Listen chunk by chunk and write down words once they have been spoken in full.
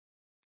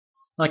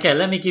Okay,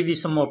 let me give you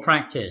some more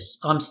practice.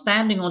 I'm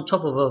standing on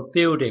top of a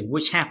building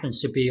which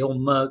happens to be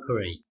on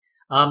Mercury.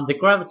 The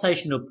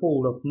gravitational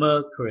pull of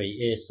Mercury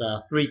is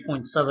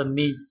 3.7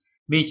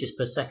 meters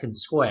per second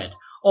squared.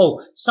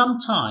 Oh,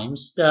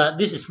 sometimes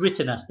this is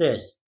written as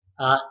this,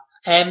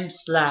 m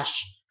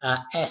slash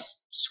s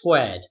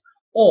squared,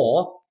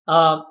 or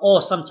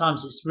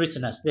sometimes it's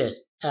written as this,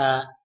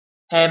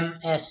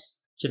 ms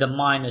to the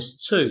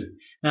minus 2.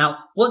 Now,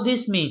 what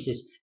this means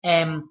is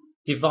m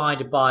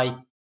divided by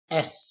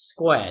s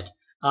squared.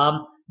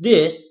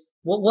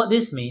 What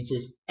this means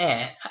is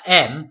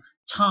m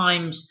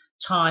times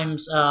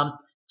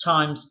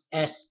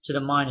s to the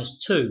minus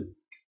 2.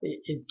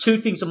 Two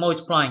things are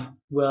multiplying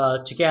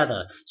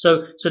together.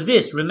 So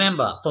this,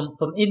 remember,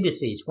 from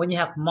indices, when you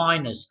have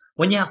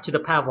to the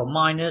power of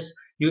minus,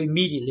 you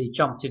immediately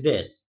jump to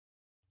this.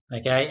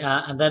 Okay,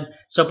 and then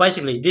so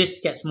basically this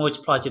gets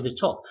multiplied to the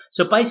top.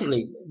 So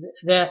basically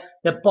they're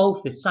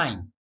both the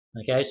same.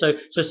 Okay, so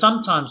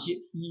sometimes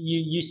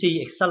you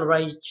see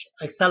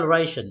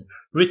acceleration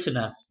written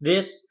as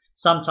this,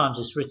 sometimes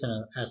it's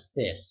written as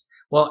this.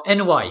 Well,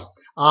 anyway,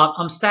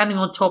 I'm standing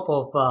on top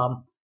of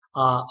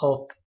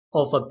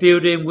a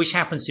building which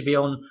happens to be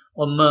on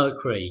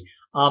Mercury.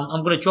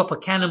 I'm going to drop a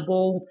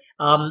cannonball.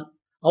 I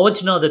want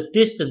to know the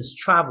distance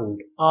traveled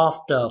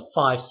after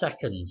 5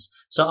 seconds.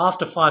 So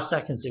after 5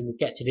 seconds, it will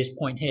get to this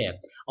point here.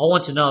 I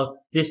want to know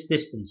this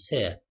distance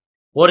here.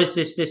 What is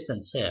this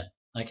distance here?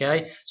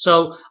 Okay.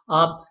 So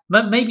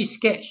maybe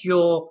sketch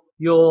your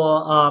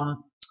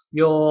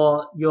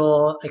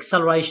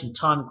acceleration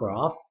time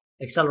graph,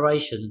 and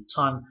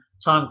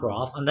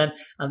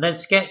then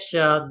sketch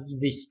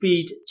the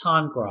speed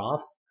time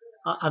graph,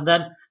 and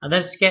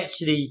then sketch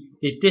the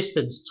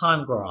distance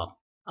time graph.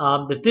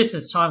 The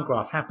distance time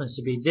graph happens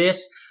to be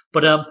this,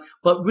 but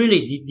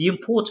really the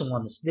important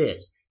one is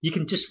this. You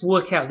can just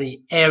work out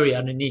the area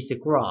underneath the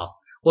graph.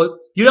 Well,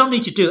 you don't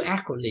need to do it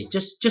accurately.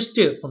 Just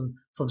do it from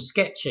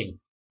sketching.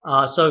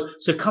 So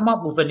come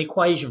up with an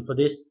equation for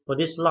this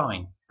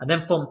line, and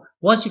then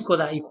once you've got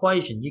that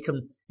equation, you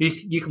can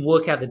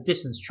work out the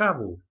distance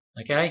traveled.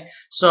 Okay.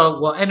 So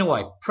well,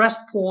 anyway, press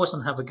pause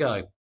and have a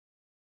go.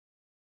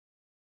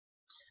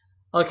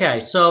 Okay.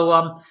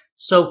 So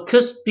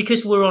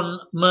because we're on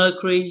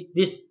Mercury,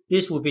 this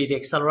will be the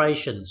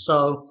acceleration.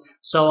 So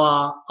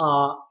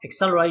our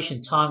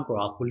acceleration time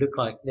graph will look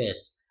like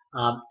this.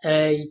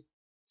 A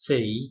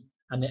t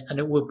and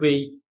it will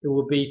be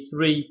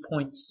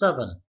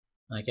 3.7.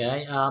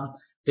 Okay.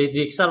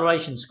 The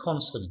acceleration is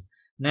constant.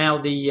 Now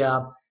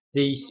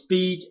the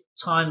speed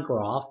time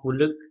graph will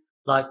look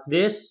like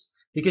this.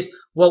 Because,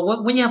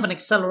 well, when you have an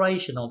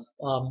acceleration of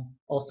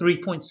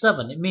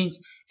 3.7, it means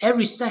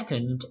every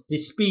second the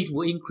speed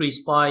will increase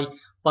by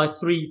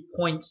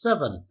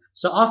 3.7.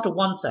 So after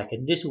 1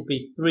 second, this will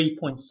be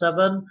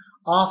 3.7.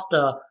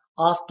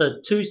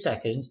 After 2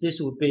 seconds, this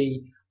will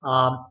be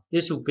well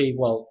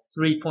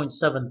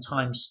 3.7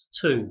 times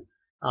 2.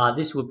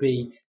 This would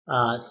be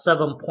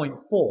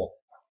 7.4.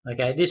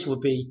 Okay, this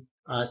would be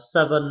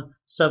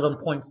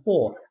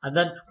 7.4, and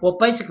then well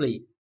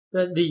basically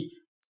the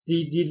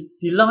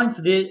line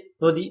the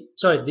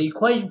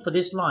equation for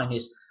this line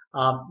is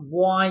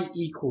y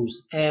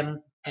equals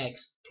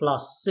mx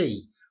plus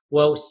c.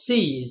 Well,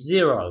 c is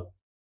 0.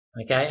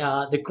 Okay,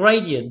 the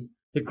gradient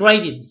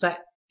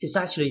is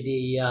actually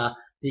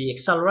the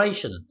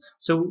acceleration.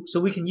 So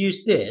we can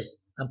use this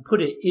and put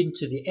it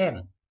into the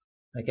m.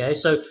 Okay,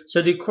 so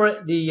the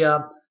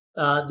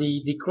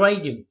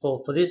gradient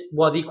for this,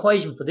 well, the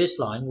equation for this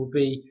line would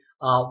be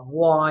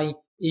y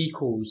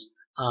equals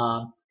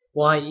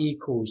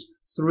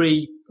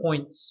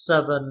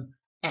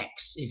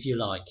 3.7x, if you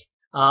like,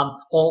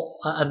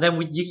 and then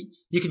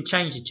you can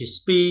change it to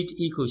speed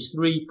equals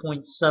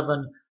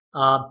 3.7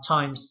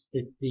 times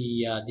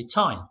the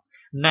time.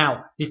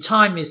 Now the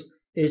time is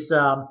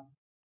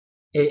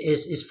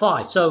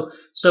 5. So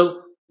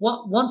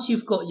once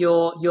you've got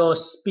your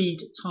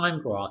speed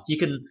time graph, you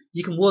can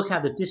work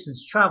out the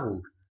distance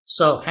traveled.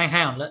 So hang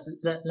on,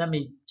 let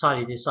me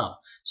tidy this up.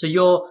 So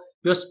your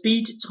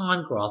speed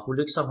time graph will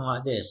look something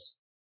like this.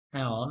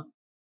 Hang on.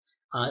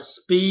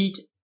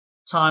 Speed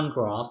time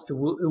graph, it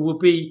will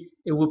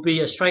be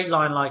a straight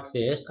line like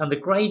this, and the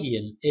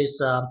gradient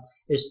is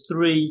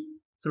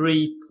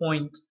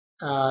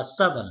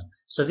 3.7.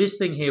 So this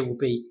thing here will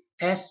be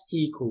s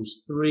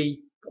equals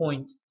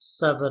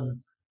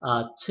 3.7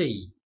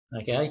 t.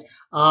 Okay.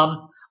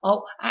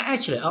 Oh,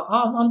 actually,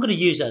 I'm going to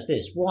use it as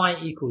this: y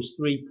equals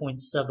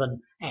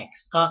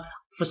 3.7x.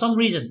 For some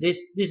reason, this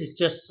is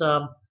just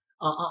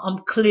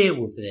I'm clear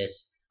with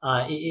this.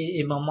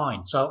 In my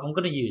mind, so I'm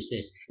going to use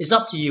this. It's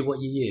up to you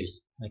what you use.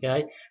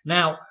 Okay.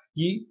 Now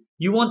you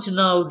want to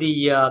know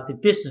the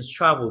distance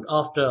traveled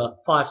after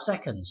 5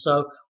 seconds.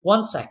 So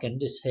 1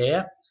 second is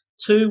here,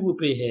 2 will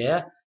be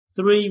here,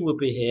 3 will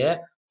be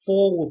here,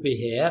 4 will be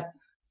here,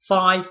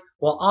 5.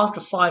 Well,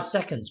 after 5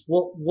 seconds,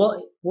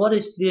 what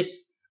is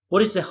this?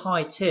 What is the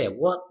height here?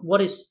 What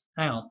is?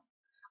 Hang on.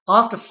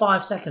 After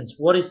 5 seconds,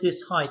 what is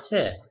this height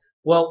here?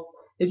 Well,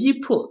 if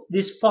you put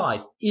this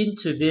 5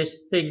 into this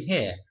thing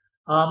here,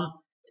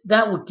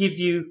 that would give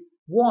you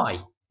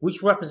y,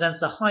 which represents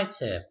the height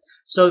here.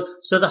 So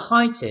the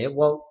height here,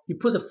 well, you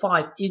put the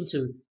 5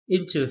 into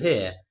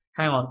here.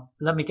 Hang on,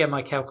 let me get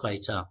my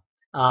calculator.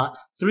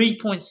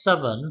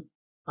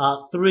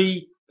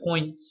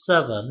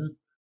 3.7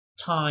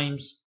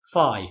 times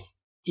 5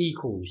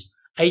 equals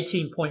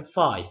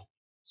 18.5.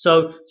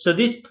 So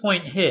this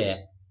point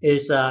here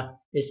is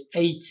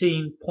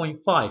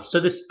 18.5. So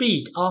the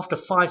speed after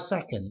 5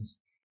 seconds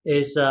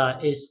is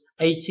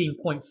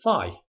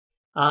 18.5.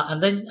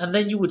 And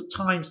then you would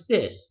times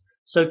this.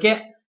 So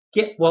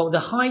well, the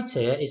height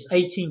here is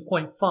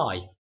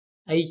 18.5,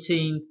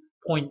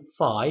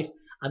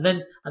 and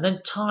then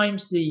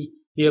times the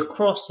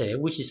across here,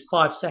 which is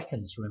 5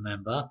 seconds,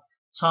 remember,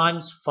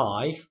 times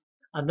 5,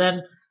 and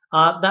then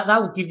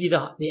that will give you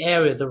the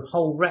area of the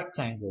whole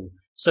rectangle.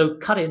 So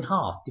cut it in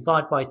half,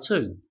 divide by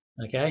 2.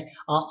 Okay,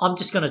 I'm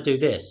just going to do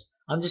this.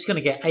 I'm just going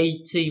to get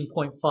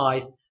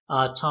 18.5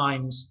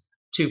 times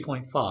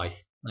 2.5.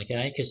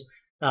 Okay, because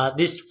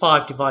this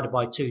 5 divided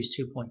by 2 is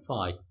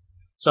 2.5.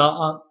 So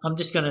I'm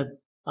just going to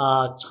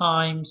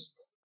times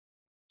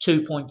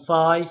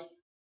 2.5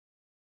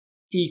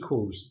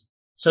 equals.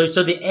 So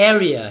the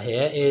area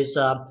here is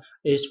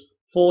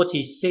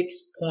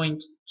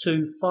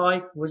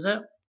 46.25. Was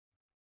it?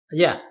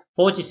 Yeah,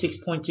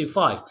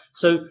 46.25.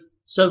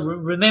 So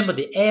remember,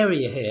 the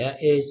area here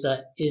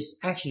is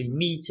actually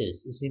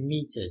meters. It's in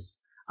meters.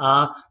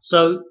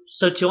 So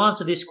to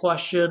answer this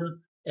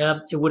question,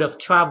 it would have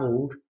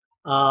traveled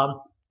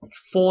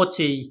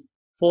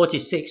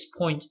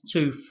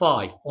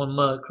 46.25 on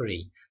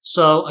Mercury.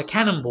 So a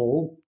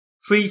cannonball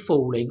free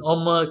falling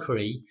on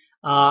Mercury,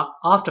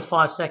 after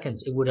 5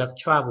 seconds, it would have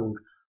traveled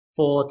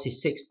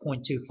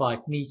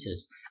 46.25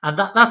 meters. And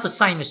that's the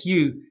same as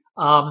you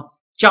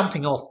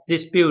jumping off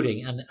this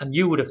building, and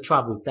you would have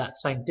traveled that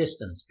same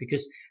distance,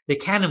 because the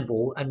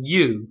cannonball and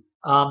you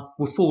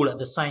would fall at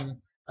the same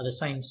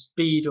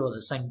speed, or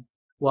the same.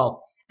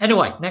 Well,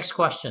 anyway, next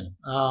question.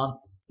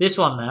 This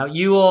one now.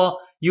 You are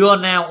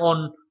now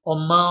on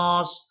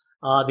Mars.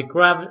 The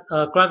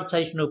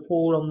gravitational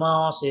pull on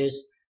Mars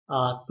is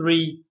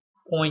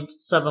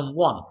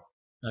 3.71.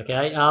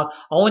 Okay. I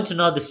want to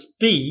know the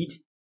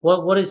speed.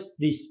 What is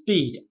the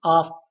speed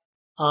of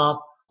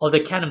the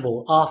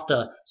cannonball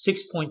after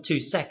 6.2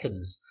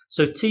 seconds?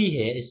 So t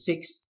here is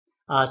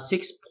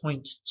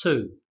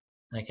 6.2.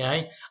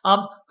 Okay.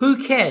 Who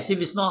cares if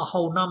it's not a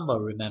whole number?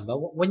 Remember,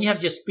 when you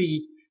have your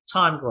speed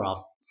time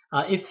graph,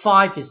 if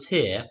 5 is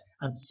here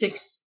and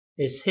 6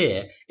 is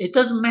here, it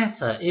doesn't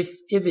matter if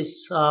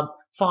it's 5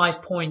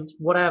 point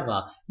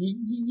whatever.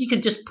 You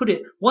can just put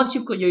it, once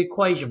you've got your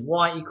equation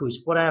y equals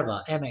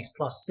whatever mx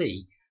plus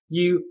c,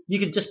 you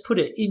can just put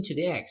it into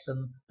the x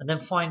and then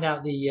find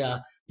out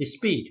the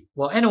speed.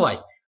 Well, anyway,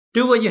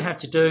 do what you have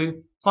to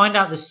do. Find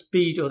out the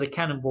speed of the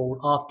cannonball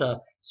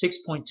after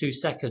 6.2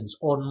 seconds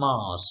on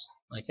Mars.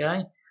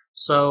 Okay,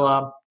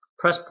 so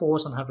press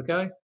pause and have a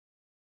go.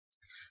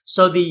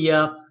 So the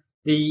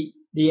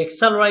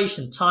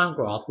acceleration time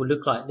graph will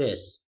look like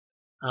this.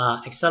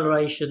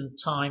 Acceleration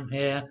time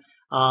here.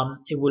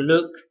 It will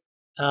look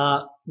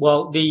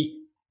well. The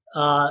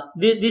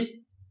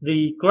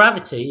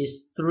gravity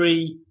is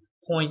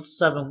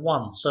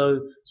 3.71.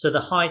 So the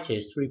height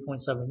is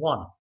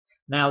 3.71.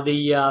 Now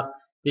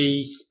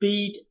the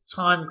speed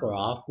time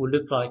graph will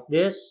look like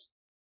this.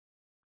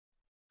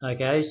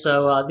 Okay,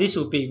 so this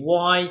will be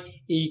y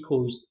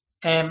equals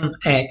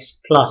mx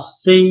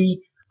plus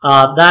c.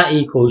 That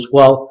equals,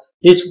 well,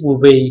 this will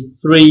be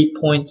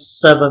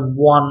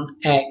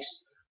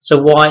 3.71x.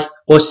 So y,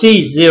 well, c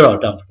is 0,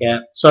 don't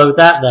forget. So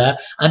that there,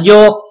 and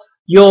your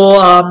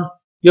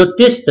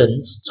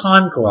distance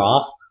time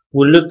graph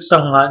will look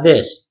something like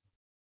this.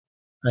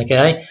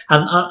 Okay,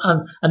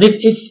 and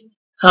if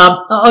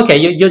okay,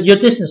 your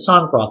distance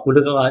time graph will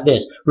look like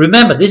this.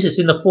 Remember, this is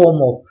in the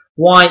form of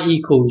y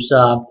equals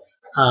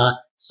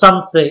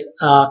something.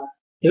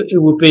 It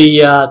would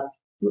be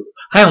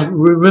hang on,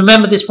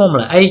 remember this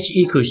formula, h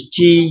equals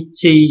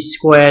gt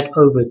squared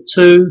over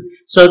 2.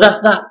 So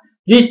the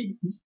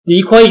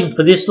equation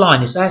for this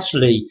line is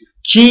actually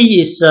g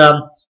is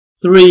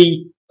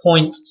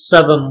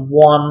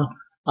 3.71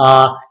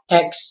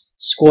 x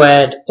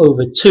squared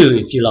over 2,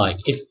 if you like.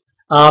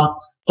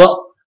 But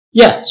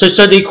yeah,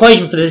 so the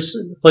equation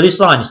for this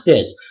line is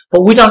this.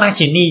 But we don't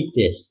actually need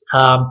this.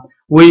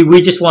 We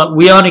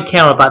only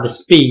care about the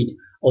speed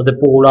of the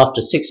ball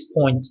after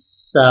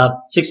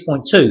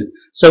 6.2.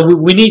 So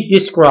we need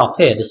this graph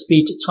here, the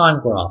speed to time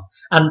graph.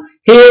 And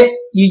here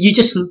you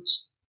just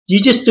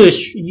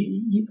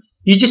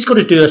got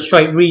to do a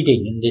straight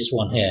reading in this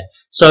one here.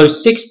 So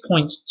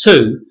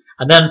 6.2,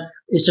 and then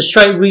it's a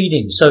straight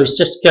reading. So it's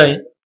just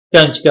going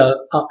to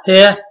go up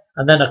here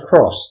and then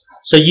across.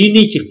 So you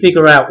need to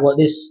figure out what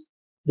this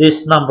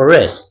number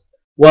is.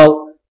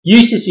 Well,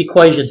 use this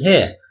equation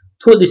here.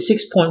 Put the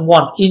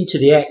 6.1 into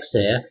the x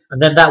here,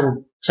 and then that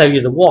will tell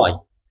you the y.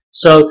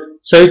 So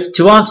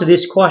to answer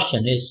this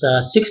question is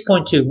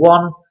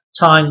 6.21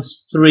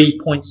 times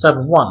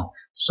 3.71.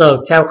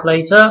 So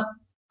calculator,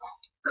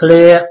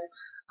 clear.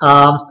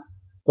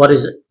 What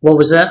is it? What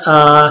was it?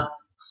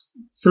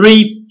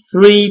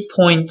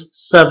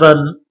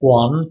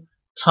 3.71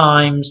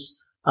 times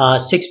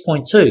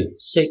 6.2.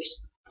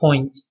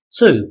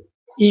 6.2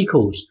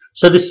 equals.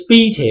 So the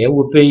speed here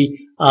would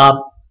be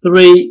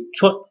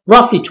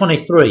roughly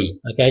 23.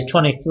 Okay,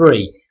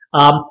 23.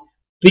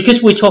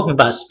 Because we're talking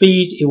about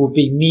speed, it would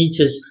be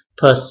meters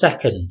per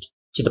second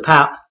to the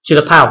power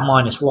of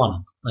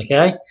 -1.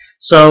 Okay,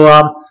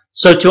 so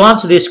to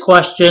answer this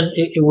question,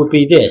 it would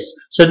be this.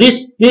 So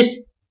this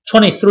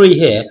 23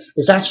 here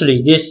is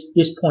actually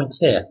this point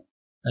here.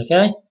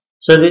 Okay,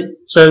 so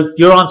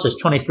your answer is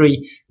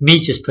 23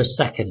 meters per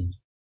second.